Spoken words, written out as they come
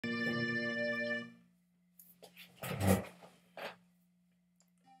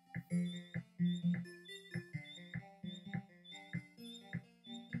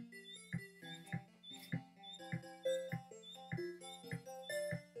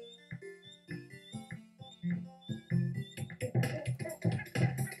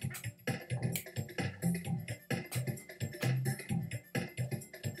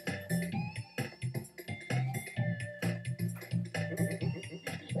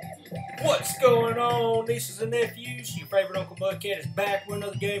What's going on, nieces and nephews? Your favorite Uncle Mudcat is back with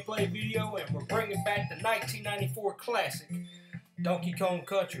another gameplay video, and we're bringing back the 1994 classic Donkey Kong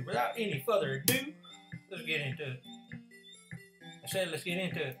Country. Without any further ado, let's get into it. I said let's get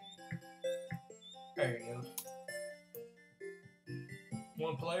into it. There he goes.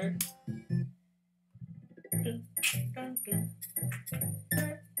 One player.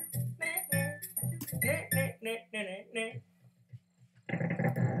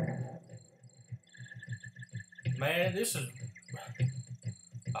 Man, this is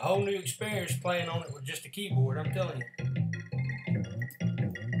a whole new experience playing on it with just a keyboard, I'm telling you.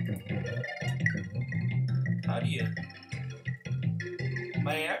 How do you...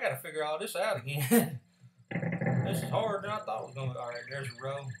 Man, I gotta figure all this out again. This is harder than I thought it was gonna be. Alright, there's a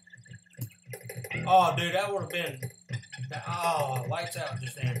row. Oh, dude, that would have been... Oh, lights out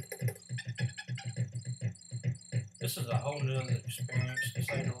just then. This is a whole new experience, to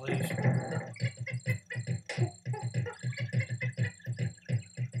say the least.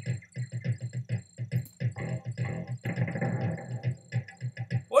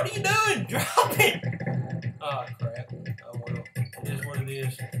 What are you doing? Drop it! Oh, crap. Oh, well. It is what it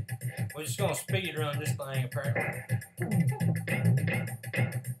is. We're just going to speed run this thing, apparently.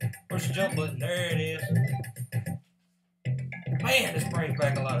 Where's the jump button? There it is. Man, this brings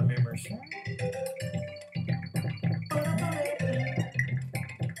back a lot of memories.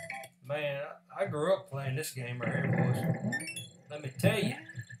 Man, I grew up playing this game right here, boys. Let me tell you.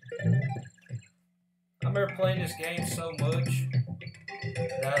 I remember playing this game so much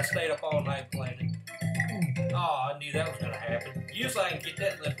that I stayed up all night playing it. Oh, I knew that was going to happen. Usually I can get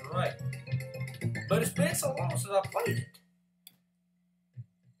that left and right. But it's been so long since I played it.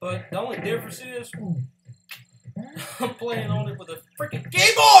 But the only difference is I'm playing on it with a freaking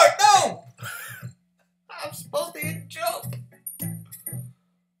keyboard! No! I'm supposed to hit jump.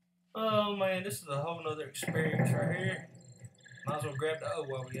 Oh man, this is a whole nother experience right here. Might as well grab the O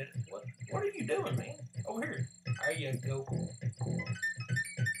while we get it. What are you doing, man? Over here. There you go.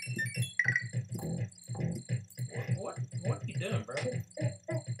 What are you doing, bro?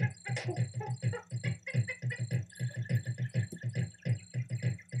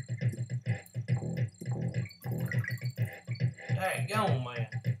 Dang on, man.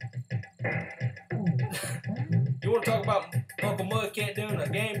 You want to talk about Uncle Mudcat doing a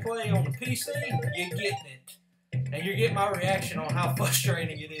gameplay on the PC? You're getting it. And you're getting my reaction on how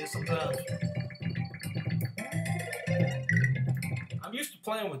frustrating it is sometimes. I'm used to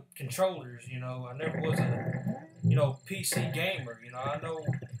playing with controllers, you know. I never was a, PC gamer, you know. I know.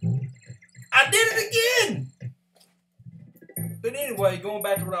 I did it again! But anyway, going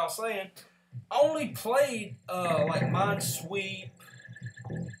back to what I was saying, I only played, like Minesweep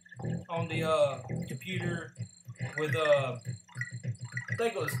on the, computer with, I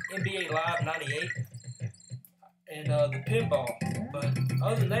think it was NBA Live 98 and, the pinball. But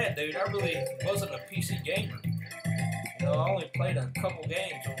other than that, dude, I really wasn't a PC gamer. You know, I only played a couple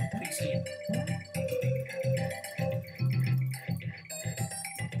games on the PC.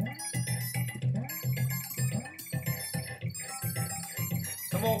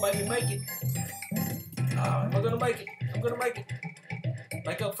 Come on, baby, make it. Am I gonna make it? I'm gonna make it.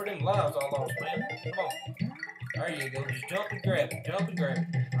 Make up for them lives I lost, man. Come on. There you go. Just jump and grab it. Jump and grab it.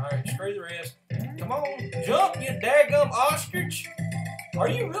 Alright, screw the rest. Come on. Jump, you daggum ostrich. Are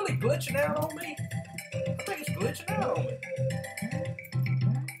you really glitching out on me? I think it's glitching out on me.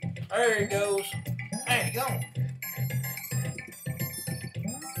 There it goes. There you go.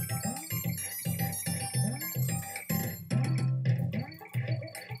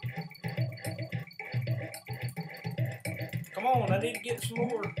 Come on, I need to get some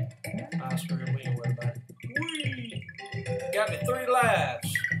more. Ah, screw it, we ain't worried about it. Whee! Got me 3 lives.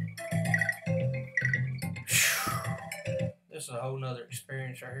 This is a whole nother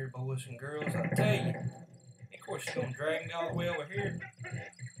experience right here, boys and girls, I tell you. Of course, it's gonna drag me all the way over here.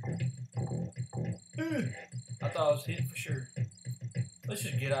 I thought I was hitting for sure. Let's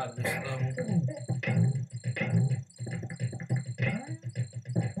just get out of this level.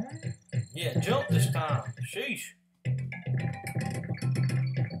 Yeah, jump this time. Sheesh.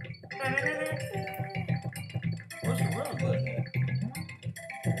 Where's the run button at?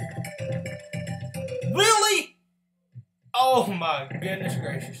 Really? Oh my goodness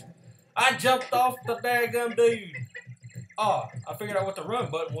gracious. I jumped off the daggum dude. Oh, I figured out what the run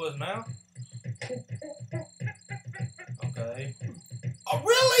button was now. Okay. Oh,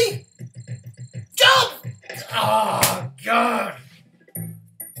 really? Jump! Oh, God.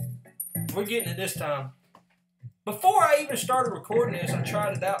 We're getting it this time. Before I even started recording this, I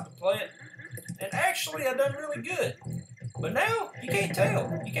tried it out to play it. And actually, I done really good. But now, you can't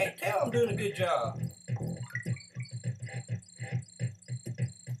tell. You can't tell I'm doing a good job.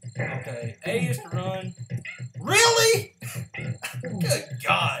 Okay, A is to run. Really? Good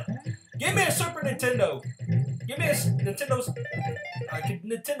God. Give me a Super Nintendo. Give me a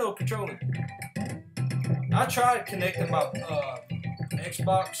Nintendo controller. I tried connecting my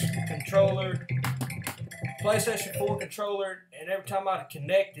Xbox controller, PlayStation 4 controller, and every time I'd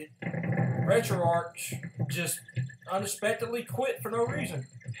connect it, RetroArch just unexpectedly quit for no reason.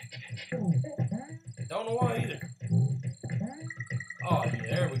 Don't know why either. Oh yeah,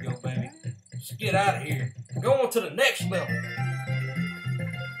 there we go, baby. Let's get out of here. Go on to the next level.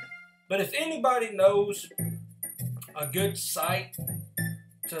 But if anybody knows a good site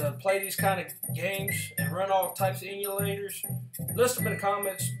to play these kind of games and run all types of emulators, list them in the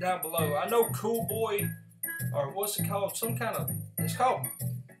comments down below. I know Cool Boy, or what's it called? It's called,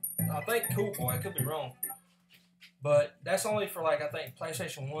 I think Cool Boy, I could be wrong. But that's only for like, I think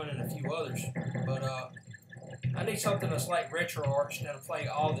PlayStation 1 and a few others. But I need something that's like RetroArch that'll play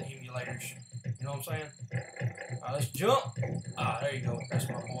all the emulators. You know what I'm saying? Alright, let's jump. Ah, there you go. That's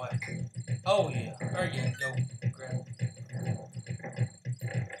my boy. Oh yeah, there you go. Grab it.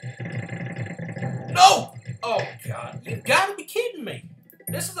 No! Oh God, you gotta be kidding me.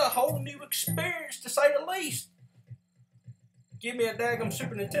 This is a whole new experience to say the least. Give me a daggum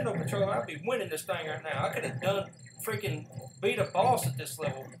Super Nintendo controller, I'd be winning this thing right now. I could have done freaking beat a boss at this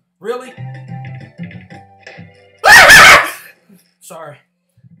level. Really? Sorry.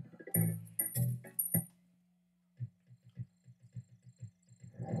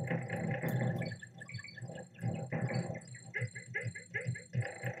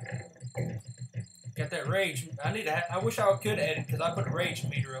 Got that rage. I wish I could edit because I put a rage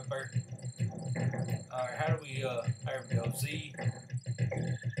meter up there. Alright, how do we, there we go. Z.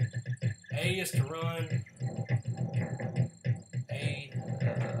 A is to run. A,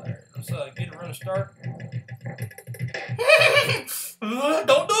 let's get a run start.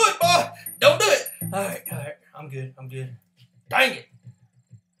 Don't do it, boy! Don't do it! Alright, I'm good. Dang it!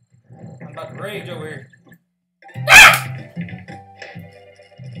 I'm about to rage over here.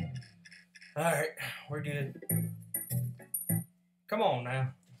 Alright, we're good. Come on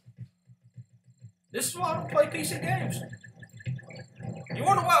now. This is why I don't play PC games. You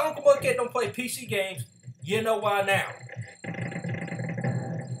wonder why Uncle Bucket don't play PC games? You know why now.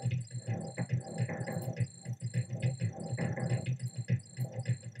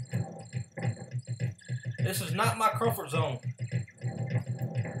 This is not my comfort zone.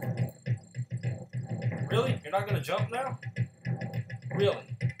 Really? You're not gonna jump now? Really?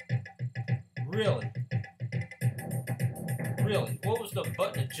 What was the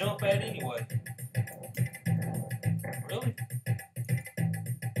button to jump at anyway? Really?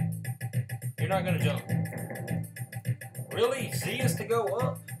 You're not gonna jump. Really? Z is to go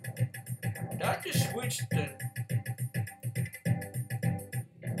up? Did I just switch to...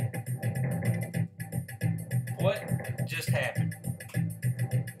 What just happened?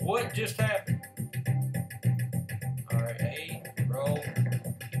 What just happened? Alright, A, roll,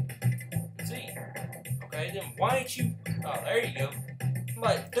 Z. Okay, then why ain't you... Oh, there you go. I'm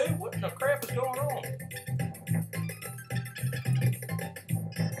like, dude, what in the crap is going on?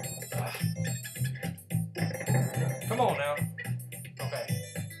 Come on now. Okay.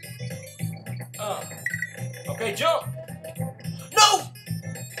 Okay, jump! No!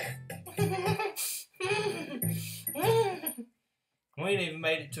 We ain't even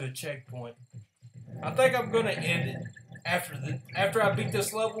made it to a checkpoint. I think I'm gonna end it after I beat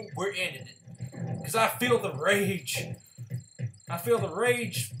this level. We're ending it because I feel the rage. I feel the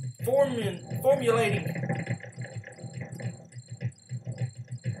rage formulating.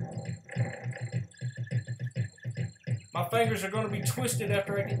 My fingers are gonna be twisted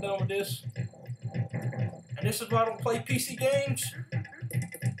after I get done with this. And this is why I don't play PC games.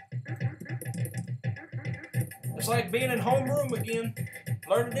 It's like being in homeroom again,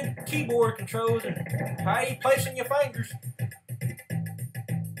 learning them keyboard controls and how you placing your fingers.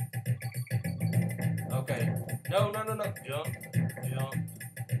 Okay. No. Jump.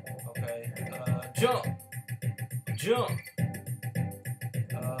 Okay. Jump.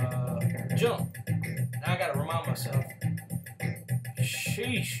 Jump. Now I gotta remind myself.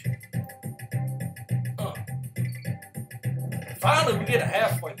 Sheesh. Finally, we get a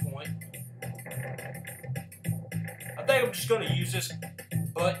halfway point. I think I'm just going to use this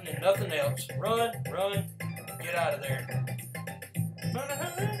button and nothing else. Run, get out of there.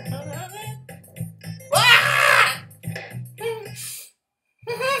 Ah!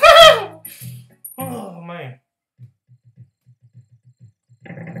 Oh, man.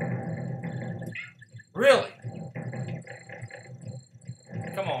 Really?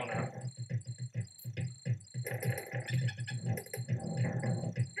 Come on now.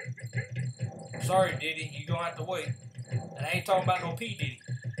 Sorry, Diddy. You're gonna have to wait. And I ain't talking about no P. Diddy.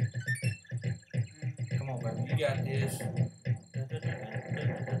 Come on, baby. You got this.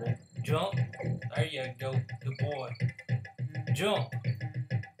 Jump. There you go. Good boy. Jump.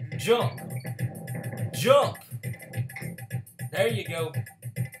 Jump. Jump. There you go.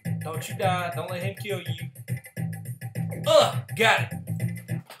 Don't you die. Don't let him kill you. Got it.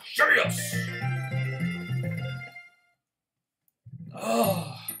 Yes.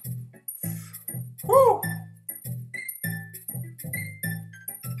 Oh. Whew.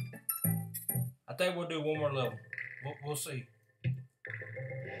 I think we'll do one more level. We'll see.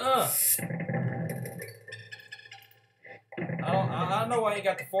 I know I ain't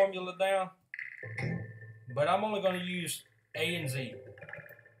got the formula down, but I'm only going to use A and Z.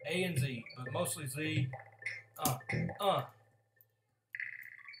 A and Z, but mostly Z.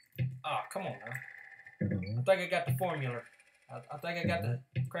 Come on now. I think I got the formula. I think I got the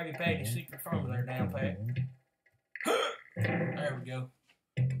Krabby Patty secret formula down pat. There we go.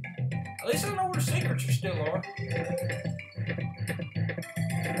 At least I know where the secrets are still are.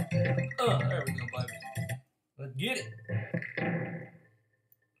 There we go, baby. Let's get it.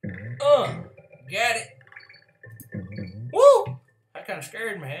 Got it. Woo! That kind of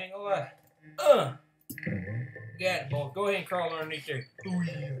scared me, I ain't gonna lie. Got it, boy. Go ahead and crawl underneath there. Ooh,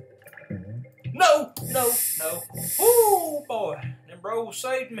 yeah. No, no, no. Ooh, boy. Them bros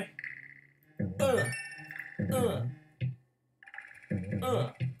saved me.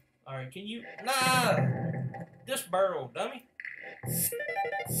 Alright, can you? Nah. This barrel, dummy.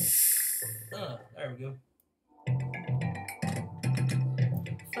 There we go.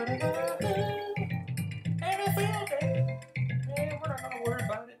 Yeah, we're not gonna worry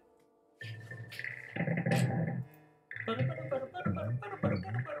about it.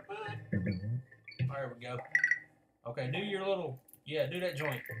 There we go. Okay, do your little, do that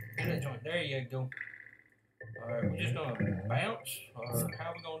joint. Do that joint. There you go. Alright, we're just gonna bounce, or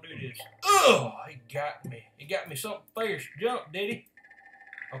how we gonna do this? He got me. He got me something fierce. Jump, did he?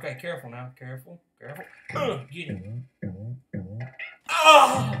 Okay, careful now. Careful. Careful. Get him.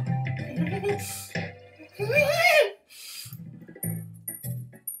 Oh!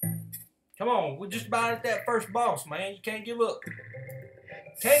 Come on, we're just about at that first boss, man. You can't give up.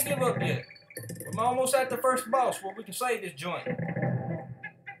 Can't give up yet. I'm almost at the first boss where we can save this joint.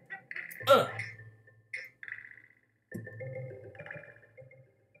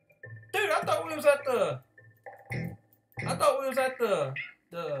 Dude, I thought we was at the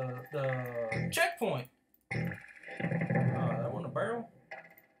checkpoint. That wasn't a barrel.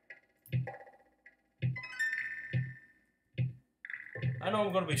 I know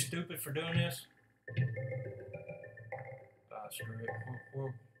I'm gonna be stupid for doing this. Screw it.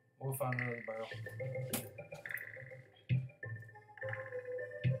 We'll find another barrel.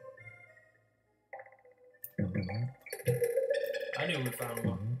 I knew we'd find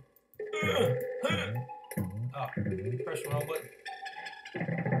one. Press the wrong button.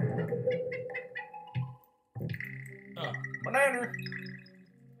 Banana.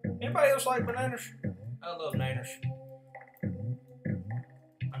 Anybody else like bananas? I love naners.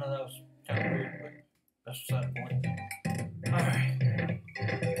 I know that was kind of weird, but that's beside the point. Alright.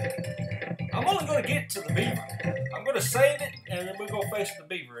 I'm only going to get to the beaver. I'm going to save it, and then we're going to face the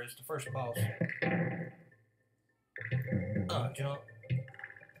beaver as the first boss. Jump.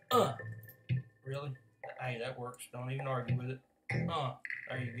 Really? Hey, that works. Don't even argue with it.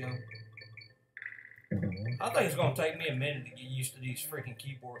 There you go. I think it's going to take me a minute to get used to these freaking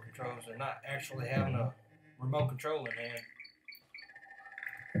keyboard controls and not actually having a remote control in hand.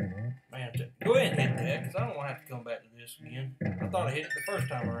 Man, go ahead and hit that, because I don't want to have to come back to this again. I thought I hit it the first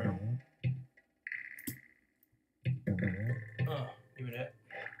time around. Give me that.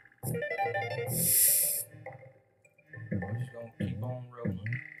 I'm just going to keep on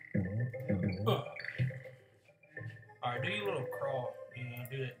rolling. Alright, do your little crawl. Yeah,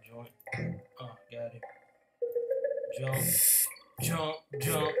 do that joint. Got it. Jump. Jump.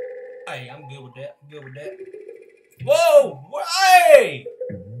 Jump. Hey, I'm good with that. I'm good with that. Whoa! Hey!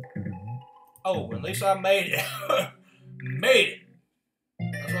 Oh, at least I made it. Made it.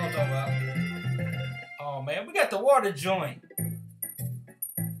 That's what I'm talking about. Oh, man, we got the water joint.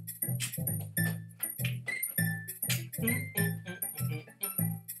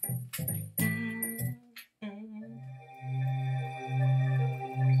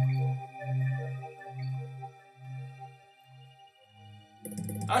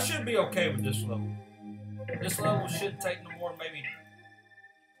 I should be okay with this level. This level shouldn't take no more, maybe.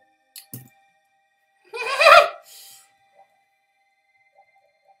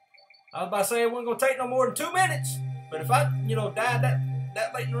 I was about to say it wasn't gonna take no more than 2 minutes. But if I, died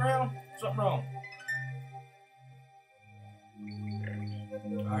that late in the round, something wrong.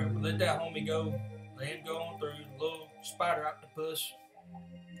 Alright, we'll let that homie go. Let him go on through. Little spider octopus.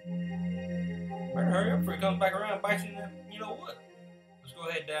 Better hurry up before he comes back around and bites you in the, you know what. Let's go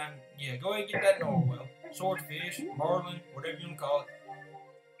ahead down. Yeah, go ahead and get that narwhal. Swordfish, marlin, whatever you want to call it.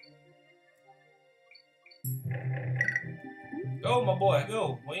 Go, my boy,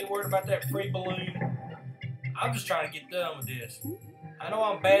 go. We ain't worried about that free balloon. I'm just trying to get done with this. I know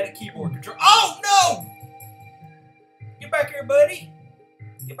I'm bad at keyboard control. Oh, no! Get back here, buddy.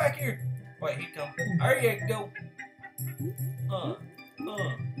 Get back here. Wait, he come. There you go.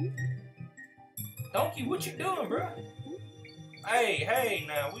 Donkey, what you doing, bro? Hey,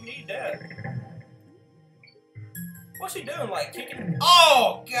 now, we need that. What's he doing, like kicking?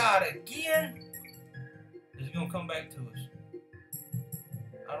 Oh, God, again? Is he gonna come back to us?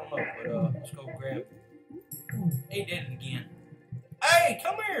 I don't know, but let's go grab it. He did it again. Hey,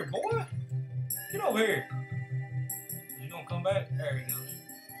 come here, boy. Get over here. Is he gonna come back? There he goes.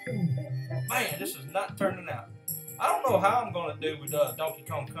 Man, this is not turning out. I don't know how I'm gonna do with Donkey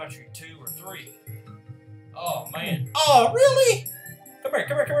Kong Country 2 or 3. Oh, man. Oh, really? Come here.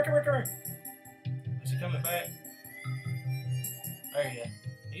 Is he coming back? There he is.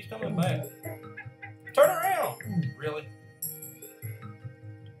 He's coming back. Turn around. Really?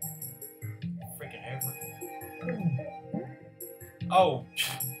 Freaking effort. Oh,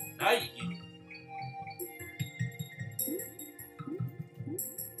 now you get it.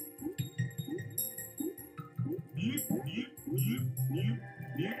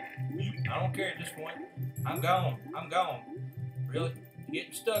 I don't care at this point. I'm gone. Really? You're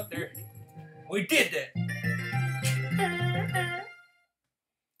getting stuck there. We did that.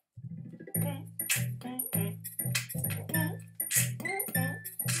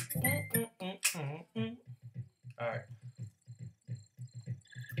 Alright.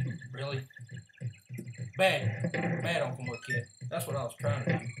 Really? Bad Uncle Kid. That's what I was trying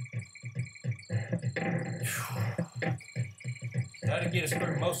to do. That'll get us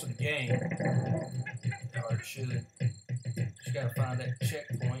through most of the game. Or it should. Just gotta find that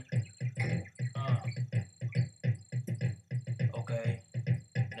checkpoint. Okay.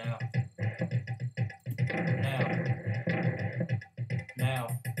 Now.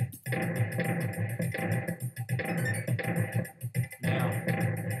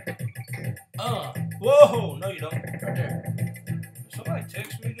 Whoa! No, you don't. Right there. Did somebody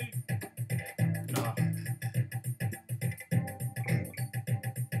text me, dude?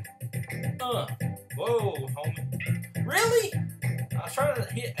 No. Whoa, homie. Really? I was trying to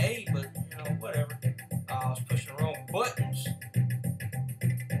hit A, but, whatever. I was pushing the wrong buttons.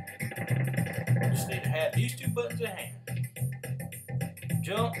 Just need to have these 2 buttons in hand.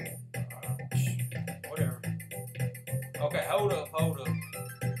 Jump. Whatever. Okay, hold up.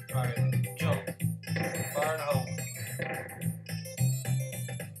 Alright, jump. Fire in the hole.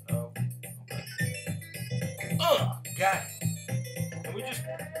 Oh, okay. Got it. Can we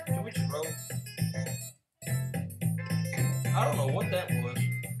just roll? I don't know what that was.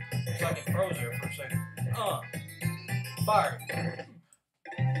 It's like it froze there for a second. Fire.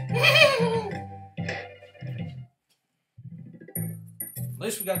 At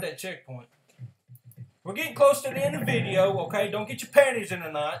least we got that checkpoint. We're getting close to the end of the video, okay? Don't get your panties in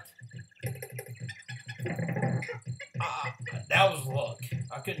a knot. That was luck.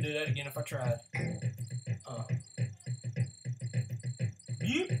 I couldn't do that again if I tried.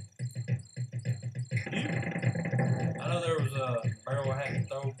 I know there was a barrel I had to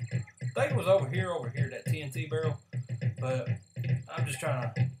throw. I think it was over here, that TNT barrel. But I'm just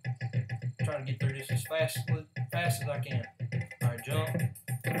trying to get through this as fast as I can. Alright, jump,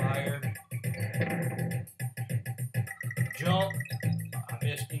 fire, jump. I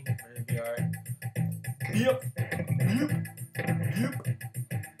missed him, but it'll be alright. Yep.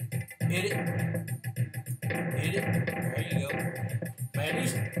 Hit it. There you go. Man,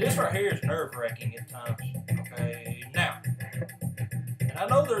 this right here is nerve-wracking at times. Okay, now. And I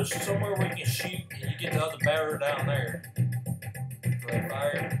know there's somewhere where you can shoot and you get the other barrel down there. But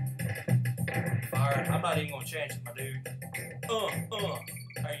fire. I'm not even gonna chance it, my dude.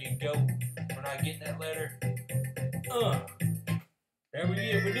 There you go. We're not getting that letter. There we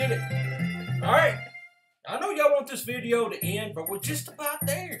go. We did it. Alright. I know y'all want this video to end, but we're just about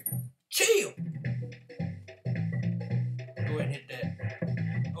there. Chill. Go ahead and hit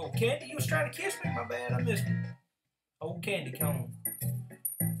that. Oh, Candy, you was trying to kiss me? My bad, I missed it. Oh, Candy Cone.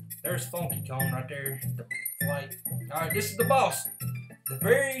 There's Funky Cone right there. The flight. Alright, this is the boss. The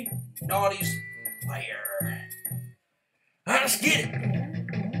very naughtiest layer. Alright, let's get it.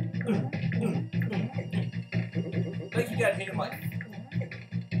 hit him like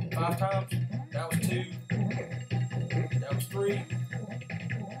 5 times. That was 2. That was 3.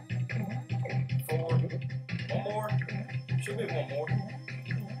 4. One more. Should be one more.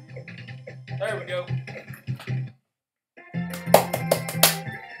 There we go.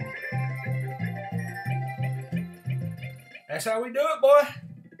 That's how we do it, boy.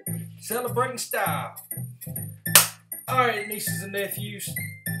 Celebrating style. Alright, nieces and nephews.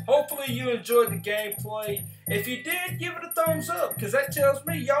 Hopefully you enjoyed the gameplay. If you did, give it a thumbs up, because that tells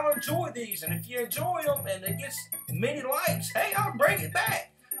me y'all enjoy these. And if you enjoy them and it gets many likes, hey, I'll bring it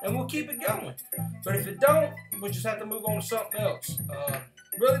back and we'll keep it going. But if it don't, we'll just have to move on to something else.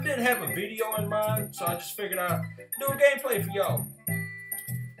 Really didn't have a video in mind, so I just figured I'd do a gameplay for y'all.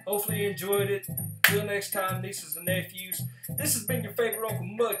 Hopefully you enjoyed it. Till next time, nieces and nephews. This has been your favorite Uncle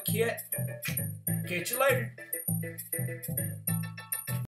Mudcat. Catch you later.